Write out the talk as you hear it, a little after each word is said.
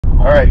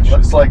All right,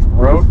 looks like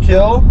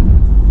roadkill.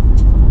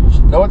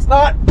 No, it's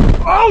not.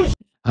 Oh!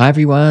 Hi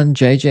everyone,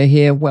 JJ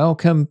here.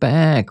 Welcome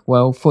back.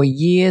 Well, for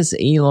years,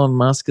 Elon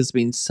Musk has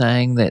been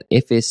saying that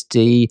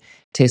FSD,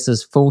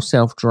 Tesla's full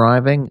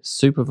self-driving,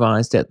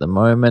 supervised at the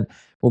moment,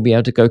 will be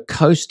able to go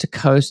coast to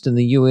coast in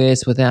the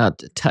US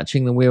without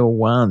touching the wheel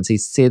once. He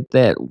said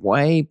that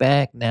way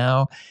back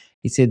now.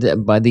 He said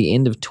that by the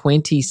end of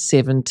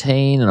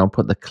 2017, and I'll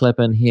put the clip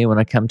in here when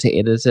I come to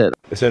edit it.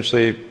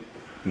 Essentially,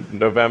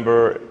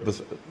 November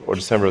or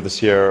December of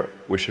this year,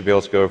 we should be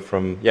able to go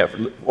from,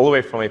 all the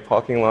way from a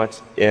parking lot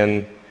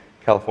in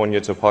California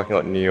to a parking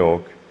lot in New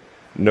York,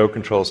 no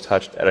controls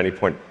touched at any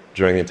point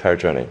during the entire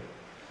journey.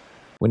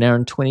 We're now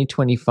in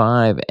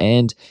 2025,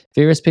 and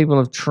various people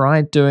have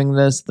tried doing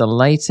this. The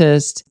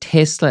latest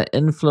Tesla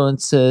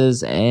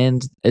influencers,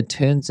 and it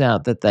turns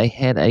out that they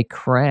had a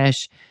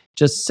crash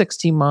just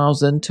 60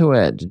 miles into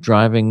it,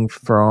 driving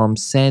from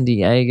San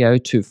Diego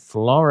to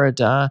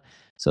Florida.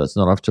 So it's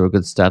not off to a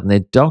good start, and they're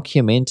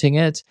documenting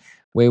it.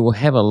 We will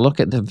have a look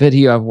at the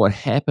video of what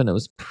happened. It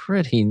was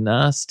pretty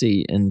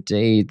nasty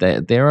indeed.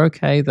 They're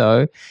okay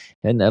though.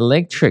 And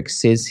Electric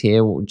says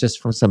here,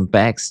 just from some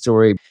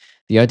backstory,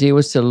 the idea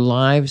was to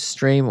live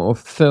stream or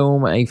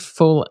film a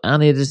full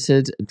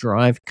unedited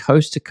drive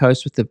coast to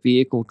coast with the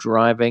vehicle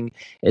driving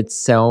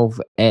itself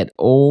at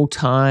all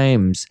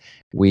times.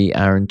 We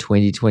are in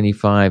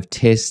 2025.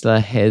 Tesla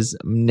has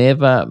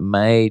never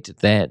made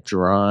that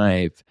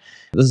drive.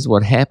 This is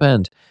what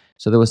happened.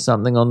 So there was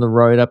something on the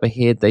road up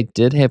ahead. They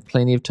did have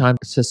plenty of time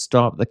to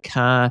stop. The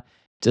car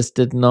just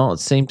did not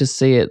seem to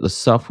see it. The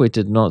software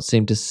did not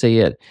seem to see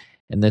it.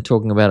 And they're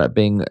talking about it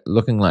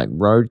looking like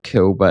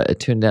roadkill, but it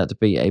turned out to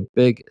be a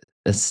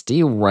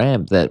steel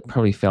ramp that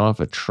probably fell off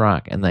a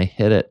truck, and they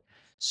hit it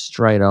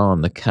straight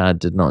on. The car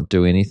did not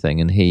do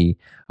anything, and he,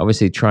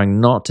 obviously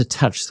trying not to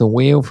touch the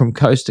wheel from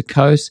coast to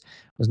coast,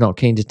 was not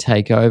keen to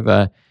take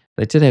over.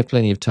 They did have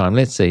plenty of time.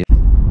 Let's see.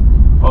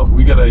 Oh,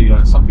 we got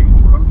a something in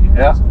the road here.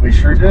 Yeah, we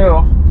sure do.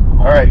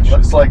 All right,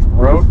 looks like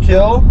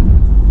roadkill.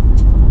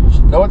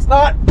 No, it's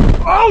not.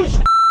 Oh!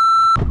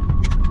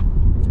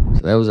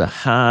 So that was a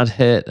hard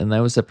hit, and they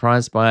were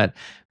surprised by it.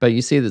 But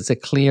you see that it's a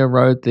clear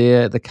road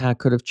there. The car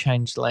could have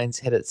changed lanes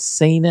had it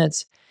seen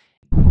it.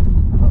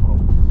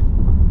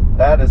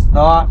 That is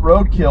not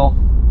roadkill.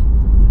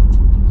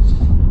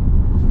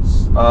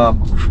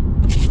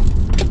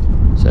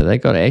 So they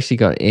actually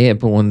got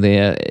airborne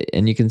there,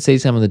 and you can see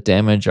some of the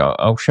damage.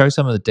 I'll show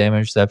some of the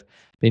damage. They've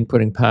been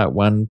putting part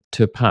 1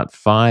 to part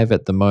 5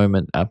 at the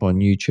moment up on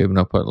YouTube, and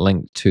I'll put a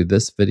link to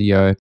this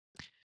video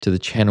to the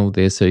channel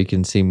there so you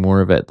can see more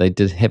of it. They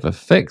did have a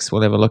fix.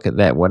 We'll have a look at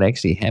that, what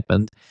actually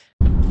happened.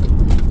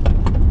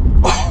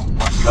 Oh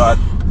my God.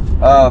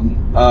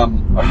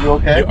 Are you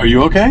okay? Are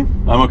you okay?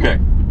 I'm okay.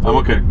 I'm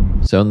okay.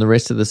 So in the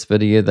rest of this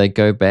video, they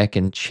go back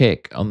and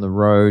check on the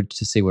road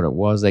to see what it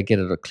was. They get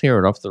it to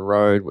clear it off the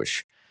road,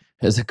 which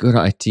is a good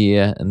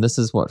idea. And this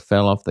is what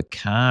fell off the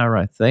car,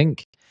 I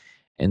think.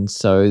 And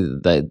so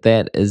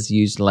that is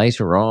used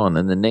later on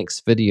in the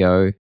next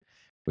video.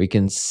 We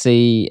can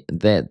see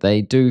that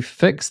they do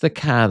fix the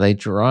car. They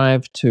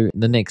drive to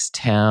the next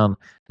town.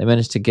 They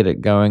manage to get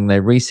it going. They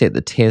reset the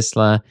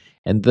Tesla.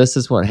 And this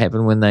is what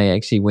happened when they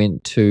actually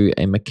went to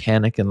a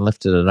mechanic and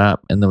lifted it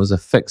up. And there was a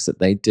fix that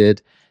they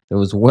did. There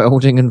was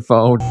welding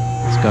involved.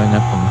 It's going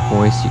up on the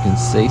hoist. You can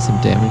see some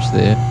damage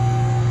there.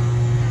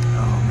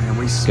 Oh man,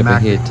 we Skip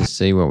ahead to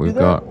see what we've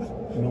got.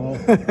 No.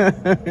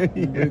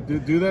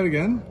 do that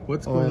again?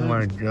 What's going on? Oh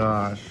my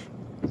gosh.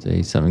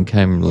 See, something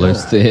came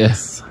loose there.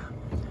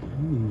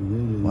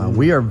 Wow,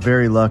 we are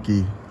very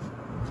lucky.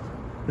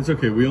 It's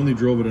okay. We only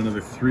drove it another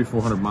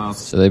 300-400 miles.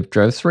 So they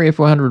drove 300 or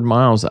 400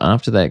 miles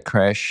after that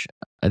crash.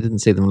 I didn't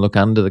see them look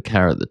under the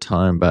car at the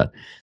time, but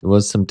there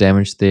was some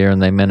damage there,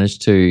 and they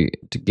managed to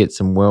get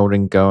some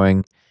welding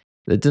going.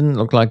 It didn't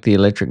look like the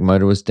electric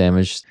motor was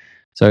damaged.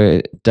 So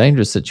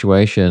dangerous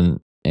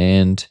situation,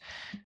 and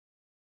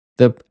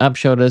the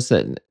upshot is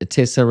that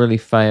Tesla really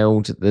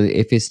failed.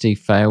 The FSD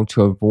failed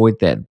to avoid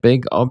that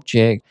big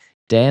object.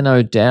 Dan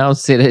O'Dowd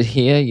said it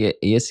here.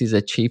 Yes, he's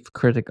a chief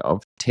critic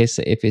of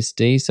Tesla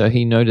FSD, so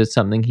he noted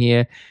something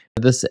here.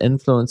 This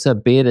influencer,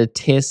 Bearded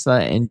Tesla,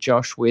 and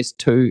Josh West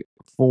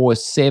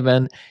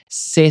 247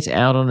 set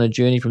out on a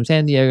journey from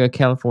San Diego,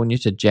 California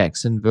to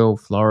Jacksonville,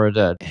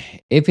 Florida.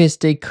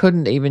 FSD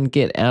couldn't even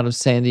get out of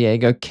San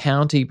Diego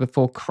County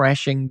before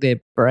crashing their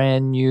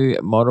brand new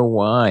Model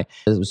Y.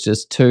 It was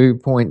just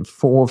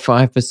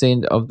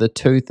 2.45% of the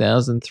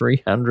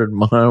 2,300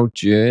 mile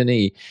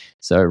journey.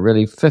 So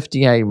really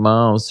 58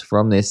 miles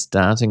from their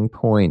starting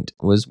point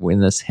was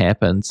when this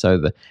happened. So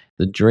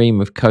the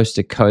dream of coast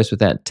to coast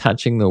without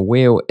touching the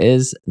wheel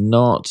is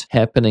not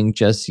happening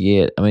just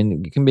yet. I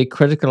mean, you can be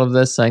critical of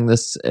this, saying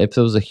this, if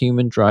there was a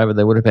human driver,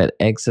 they would have had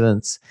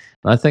accidents.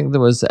 And I think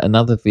there was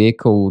another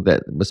vehicle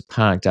that was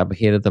parked up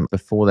ahead of them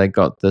before they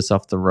got this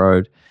off the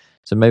road.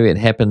 So maybe it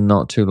happened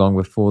not too long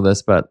before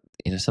this, but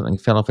something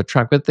fell off a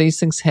truck. But these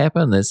things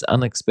happen. It's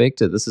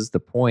unexpected. This is the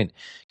point.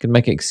 You can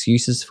make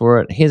excuses for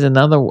it. Here's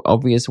another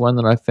obvious one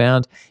that I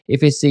found.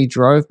 FSD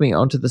drove me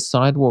onto the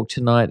sidewalk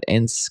tonight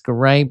and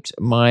scraped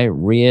my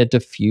rear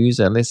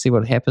diffuser. Let's see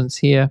what happens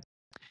here.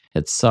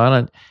 It's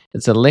silent.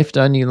 It's a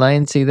left-only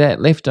lane. See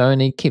that?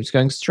 Left-only. Keeps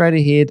going straight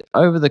ahead.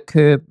 Over the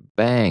curb.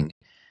 Bang.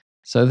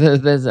 So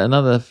there's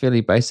another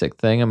fairly basic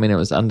thing. I mean, it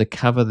was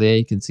undercover there.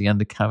 You can see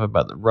undercover,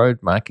 but the road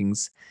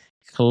markings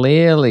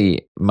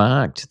clearly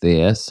marked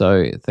there.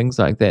 So things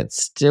like that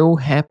still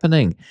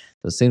happening.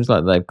 So it seems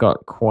like they've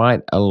got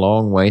quite a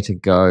long way to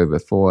go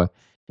before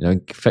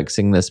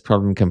fixing this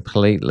problem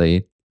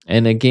completely.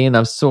 And again,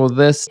 I saw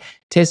this.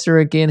 Tesla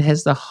again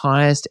has the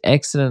highest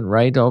accident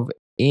rate of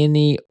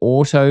any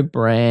auto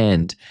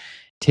brand.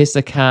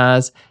 Tesla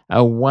cars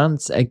are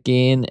once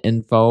again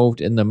involved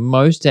in the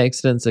most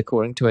accidents,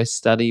 according to a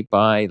study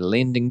by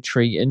Lending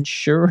Tree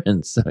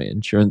Insurance, an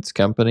insurance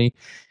company.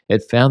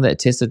 It found that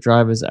Tesla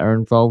drivers are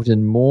involved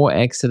in more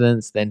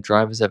accidents than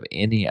drivers of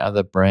any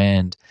other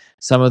brand.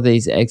 Some of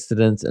these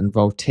accidents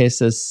involve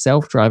Tesla's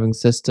self-driving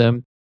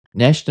system.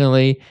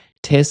 Nationally,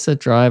 Tesla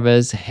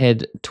drivers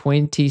had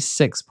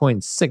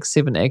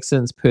 26.67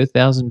 accidents per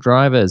 1,000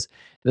 drivers.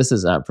 This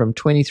is up from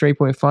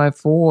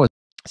 23.54.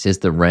 It says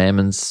the Ram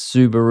and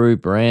Subaru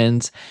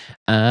brands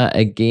are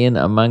again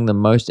among the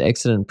most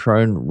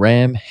accident-prone.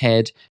 Ram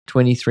had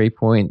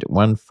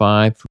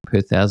 23.15 per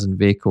 1,000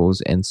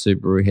 vehicles, and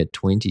Subaru had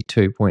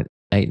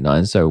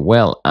 22.89, so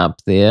well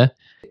up there.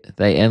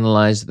 They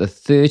analyzed the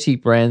 30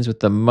 brands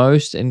with the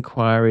most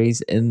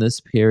inquiries in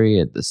this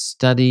period. The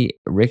study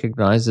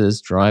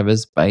recognizes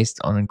drivers based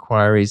on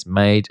inquiries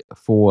made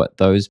for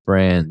those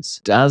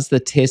brands. Does the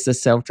Tesla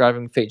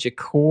self-driving feature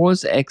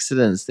cause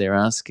accidents? They're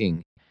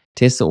asking.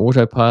 Tesla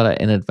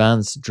Autopilot, an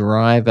advanced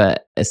driver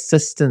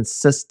assistance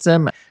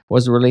system,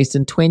 was released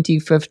in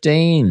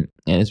 2015.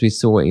 And as we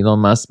saw, Elon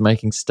Musk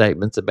making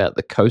statements about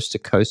the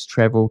coast-to-coast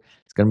travel,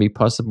 it's going to be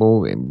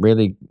possible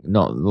really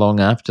not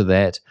long after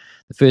that.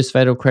 The first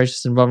fatal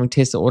crashes involving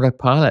Tesla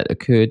Autopilot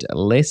occurred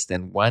less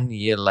than 1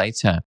 year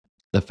later.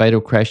 The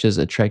fatal crashes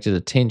attracted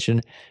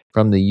attention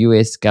from the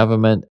US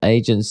government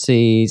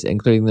agencies,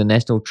 including the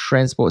National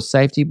Transport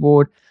Safety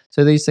Board.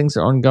 So these things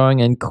are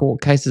ongoing, and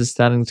court cases are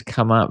starting to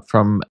come up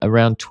from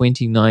around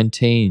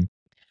 2019.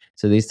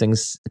 So these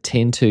things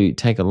tend to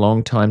take a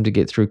long time to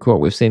get through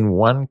court. We've seen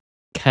one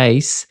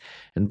case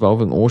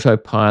involving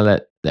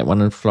Autopilot, that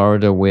one in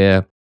Florida,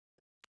 where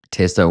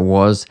Tesla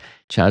was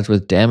charged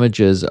with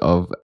damages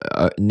of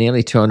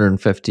nearly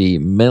 $250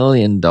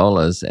 million,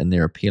 and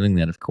they're appealing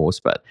that, of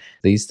course. But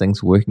these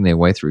things working their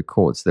way through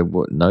courts,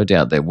 no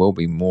doubt there will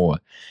be more.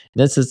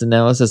 NHTSA's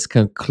analysis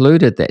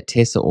concluded that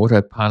Tesla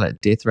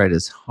Autopilot death rate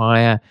is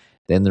higher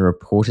than the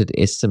reported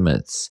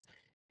estimates.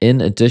 In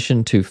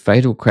addition to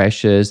fatal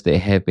crashes, there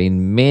have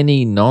been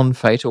many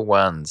non-fatal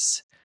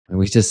ones. And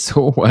we just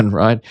saw one,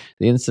 right?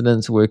 The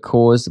incidents were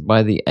caused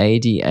by the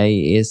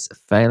ADAS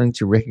failing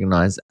to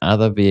recognize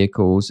other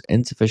vehicles,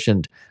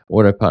 insufficient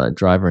autopilot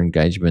driver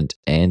engagement,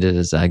 and it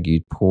is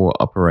argued poor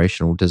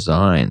operational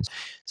design.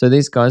 So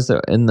these guys that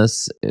are in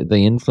this,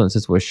 the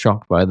influencers were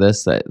shocked by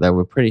this. They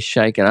were pretty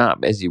shaken up,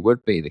 as you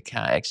would be. The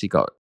car actually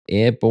got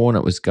airborne.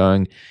 It was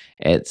going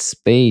at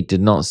speed, did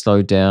not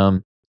slow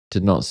down,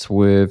 did not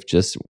swerve,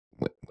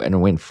 and it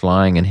went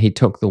flying, and he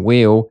took the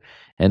wheel.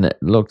 And it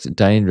looked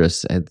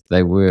dangerous.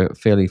 They were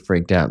fairly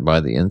freaked out by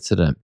the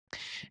incident.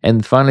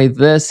 And finally,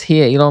 this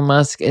here, Elon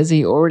Musk, is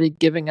he already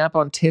giving up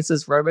on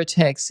Tesla's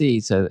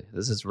robotaxi? So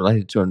this is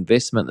related to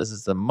investment. This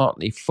is the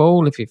Motley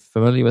Fool, if you're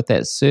familiar with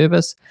that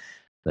service.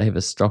 They have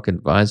a stock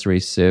advisory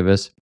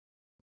service.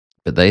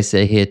 But they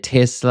say here,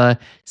 Tesla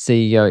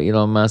CEO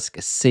Elon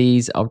Musk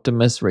sees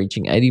Optimus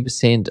reaching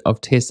 80%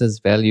 of Tesla's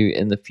value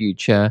in the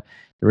future.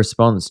 The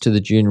response to the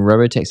June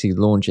robotaxi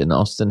launch in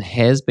Austin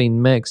has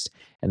been mixed,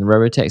 and the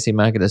robotaxi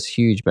market is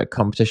huge, but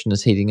competition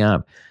is heating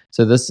up.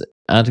 So this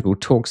article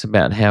talks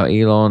about how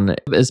Elon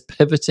is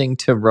pivoting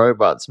to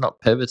robots, not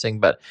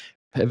pivoting, but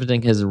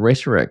pivoting his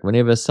rhetoric.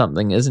 Whenever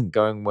something isn't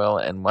going well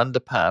in one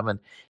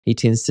department, he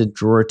tends to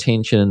draw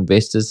attention,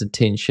 investors'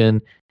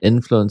 attention,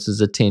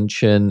 influencers'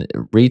 attention,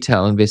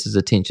 retail investors'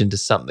 attention to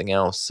something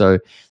else. So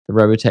the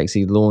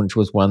robotaxi launch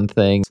was one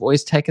thing. He's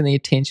always taken the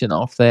attention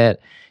off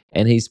that,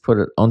 and he's put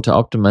it onto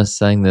Optimus,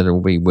 saying that it will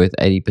be worth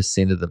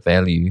 80% of the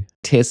value.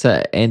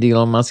 Tesla and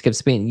Elon Musk have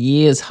spent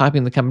years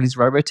hyping the company's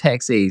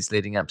robotaxis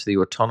leading up to the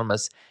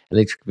autonomous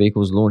electric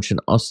vehicles launch in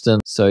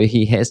Austin. So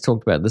he has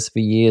talked about this for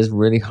years,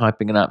 really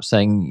hyping it up,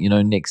 saying,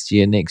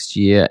 next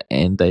year,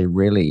 and they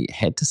really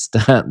had to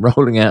start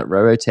rolling out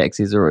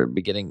robotaxis or it would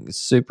be getting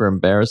super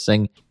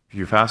embarrassing. If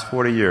you fast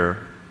forward a year,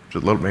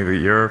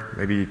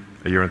 maybe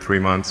a year and 3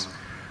 months,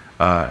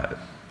 but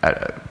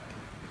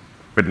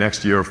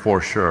next year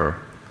for sure,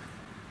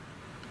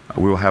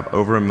 we will have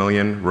over 1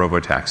 million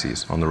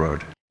robo-taxis on the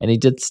road. And he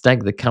did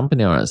stake the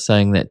company on it,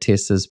 saying that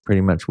Tesla's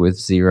pretty much worth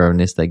zero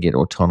unless they get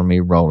autonomy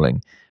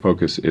rolling.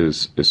 Focus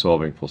is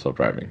solving full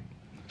self-driving.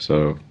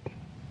 So,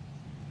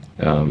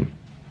 yeah.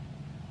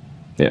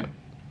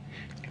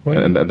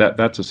 And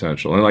that's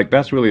essential. And like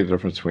that's really the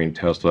difference between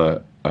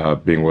Tesla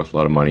being worth a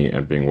lot of money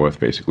and being worth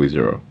basically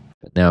zero.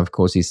 Now, of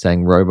course, he's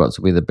saying robots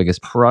will be the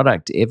biggest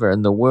product ever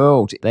in the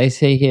world. They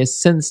say here,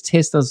 since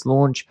Tesla's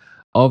launch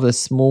of a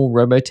small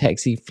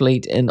robotaxi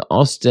fleet in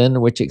Austin,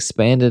 which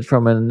expanded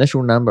from an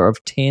initial number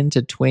of 10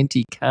 to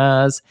 20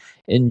 cars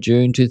in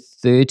June to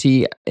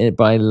 30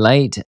 by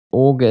late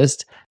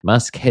August,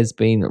 Musk has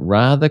been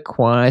rather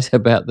quiet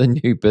about the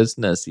new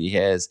business. He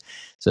has.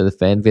 So the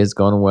fanfare's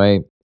gone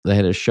away. They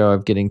had a show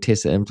of getting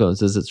Tesla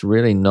influencers. It's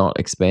really not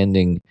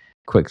expanding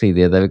quickly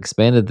there. They've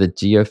expanded the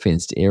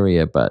geofenced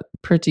area, but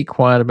pretty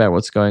quiet about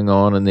what's going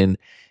on. And then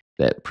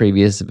that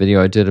previous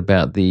video I did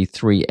about the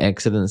 3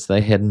 accidents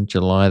they had in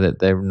July that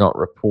they're not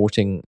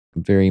reporting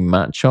very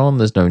much on.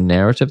 There's no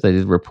narrative. They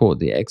did report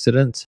the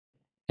accidents.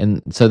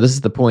 And so this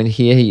is the point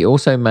here. He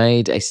also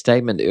made a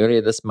statement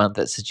earlier this month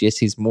that suggests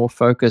he's more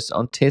focused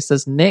on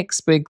Tesla's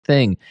next big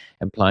thing,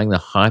 implying the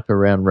hype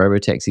around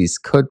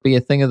robotaxis could be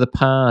a thing of the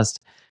past.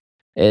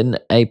 In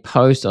a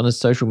post on a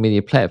social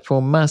media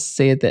platform, Musk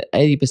said that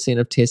 80%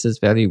 of Tesla's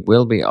value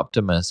will be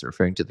Optimus,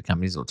 referring to the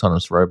company's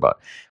autonomous robot.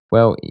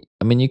 Well,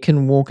 I mean, you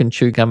can walk and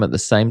chew gum at the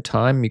same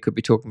time. You could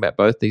be talking about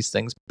both these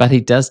things, but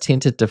he does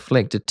tend to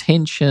deflect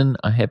attention.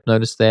 I have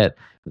noticed that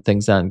when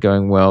things aren't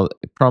going well.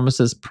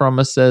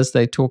 Promises,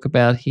 they talk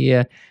about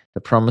here,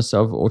 the promise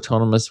of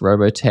autonomous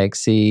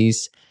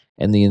robotaxis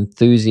and the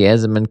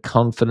enthusiasm and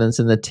confidence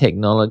in the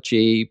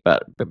technology,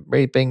 but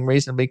being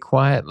reasonably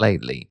quiet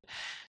lately.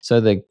 So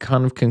they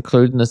kind of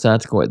conclude in this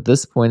article, at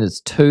this point,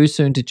 it's too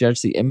soon to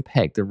judge the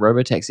impact the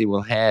robotaxi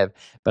will have,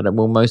 but it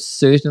will most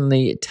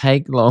certainly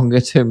take longer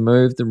to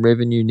move the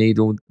revenue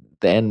needle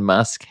than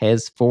Musk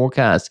has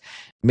forecast.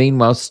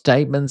 Meanwhile,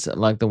 statements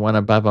like the one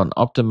above on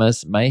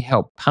Optimus may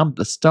help pump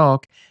the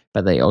stock,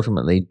 but they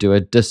ultimately do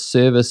a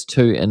disservice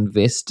to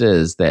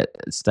investors. That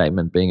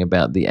statement being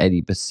about the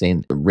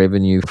 80%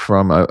 revenue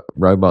from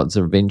robots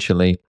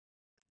eventually.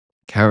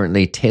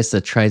 Currently, Tesla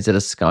trades at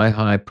a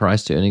sky-high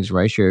price-to-earnings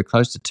ratio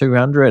close to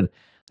 200. I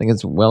think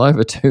it's well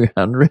over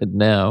 200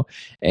 now,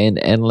 and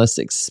analysts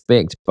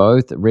expect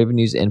both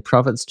revenues and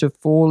profits to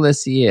fall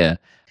this year.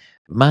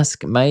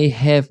 Musk may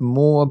have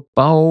more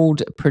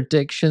bold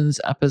predictions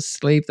up his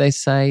sleeve, they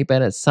say,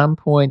 but at some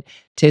point,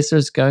 Tesla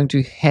is going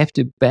to have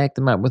to back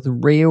them up with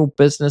real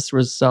business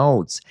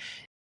results.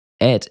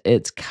 At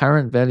its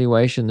current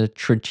valuation, the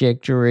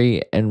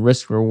trajectory and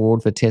risk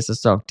reward for Tesla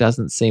stock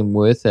doesn't seem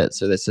worth it.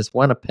 So that's just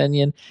one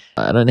opinion.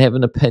 I don't have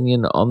an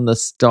opinion on the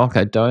stock.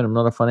 I'm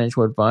not a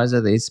financial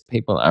advisor. These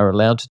people are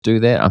allowed to do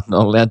that. I'm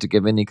not allowed to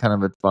give any kind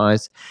of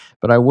advice.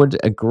 But I would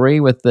agree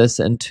with this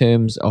in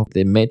terms of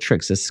their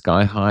metrics are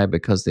sky high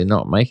because they're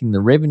not making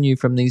the revenue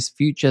from these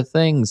future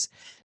things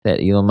that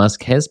Elon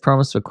Musk has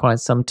promised for quite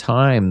some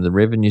time. The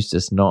revenue's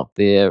just not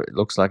there. It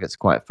looks like it's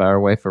quite far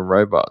away for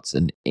robots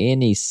in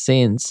any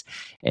sense.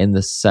 And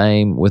the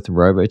same with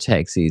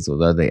robotaxis,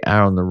 although they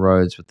are on the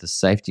roads with the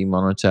safety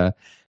monitor.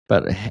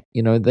 But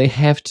they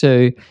have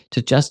to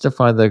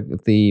justify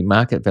the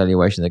market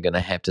valuation. They're going to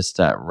have to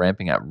start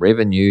ramping up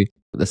revenue.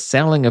 The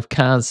selling of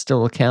cars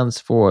still accounts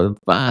for the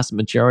vast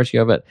majority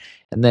of it,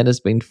 and that has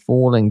been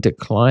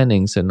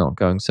declining, so not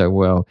going so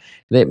well.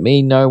 Let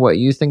me know what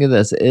you think of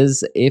this.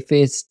 Is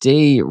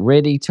FSD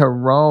ready to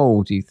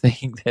roll? Do you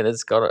think that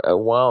it's got a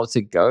while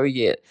to go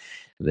yet?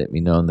 Let me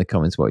know in the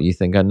comments what you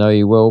think. I know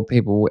you will.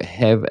 People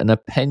have an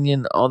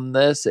opinion on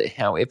this,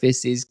 how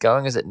FSD is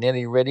going. Is it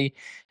nearly ready?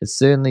 It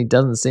certainly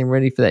doesn't seem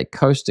ready for that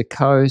coast to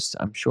coast.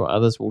 I'm sure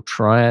others will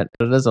try it,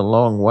 but it is a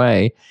long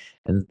way.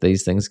 And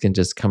these things can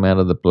just come out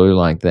of the blue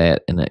like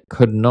that, and it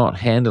could not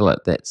handle it,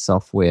 that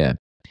software.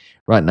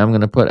 Right now, I'm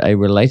going to put a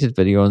related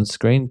video on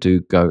screen. Do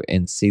go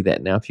and see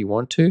that now if you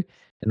want to.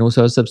 And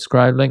also a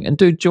subscribe link. And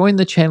do join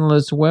the channel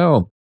as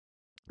well.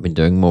 I've been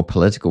doing more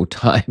political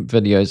type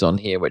videos on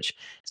here, which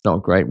is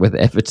not great with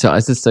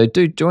advertisers. So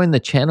do join the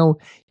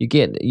channel. You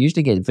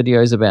usually get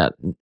videos about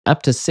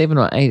up to 7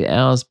 or 8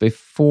 hours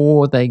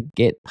before they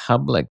get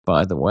public,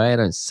 by the way. I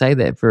don't say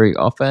that very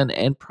often.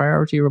 And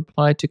priority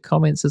reply to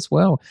comments as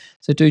well.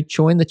 So do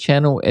join the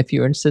channel if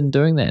you're interested in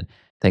doing that.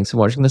 Thanks for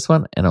watching this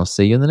one, and I'll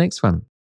see you in the next one.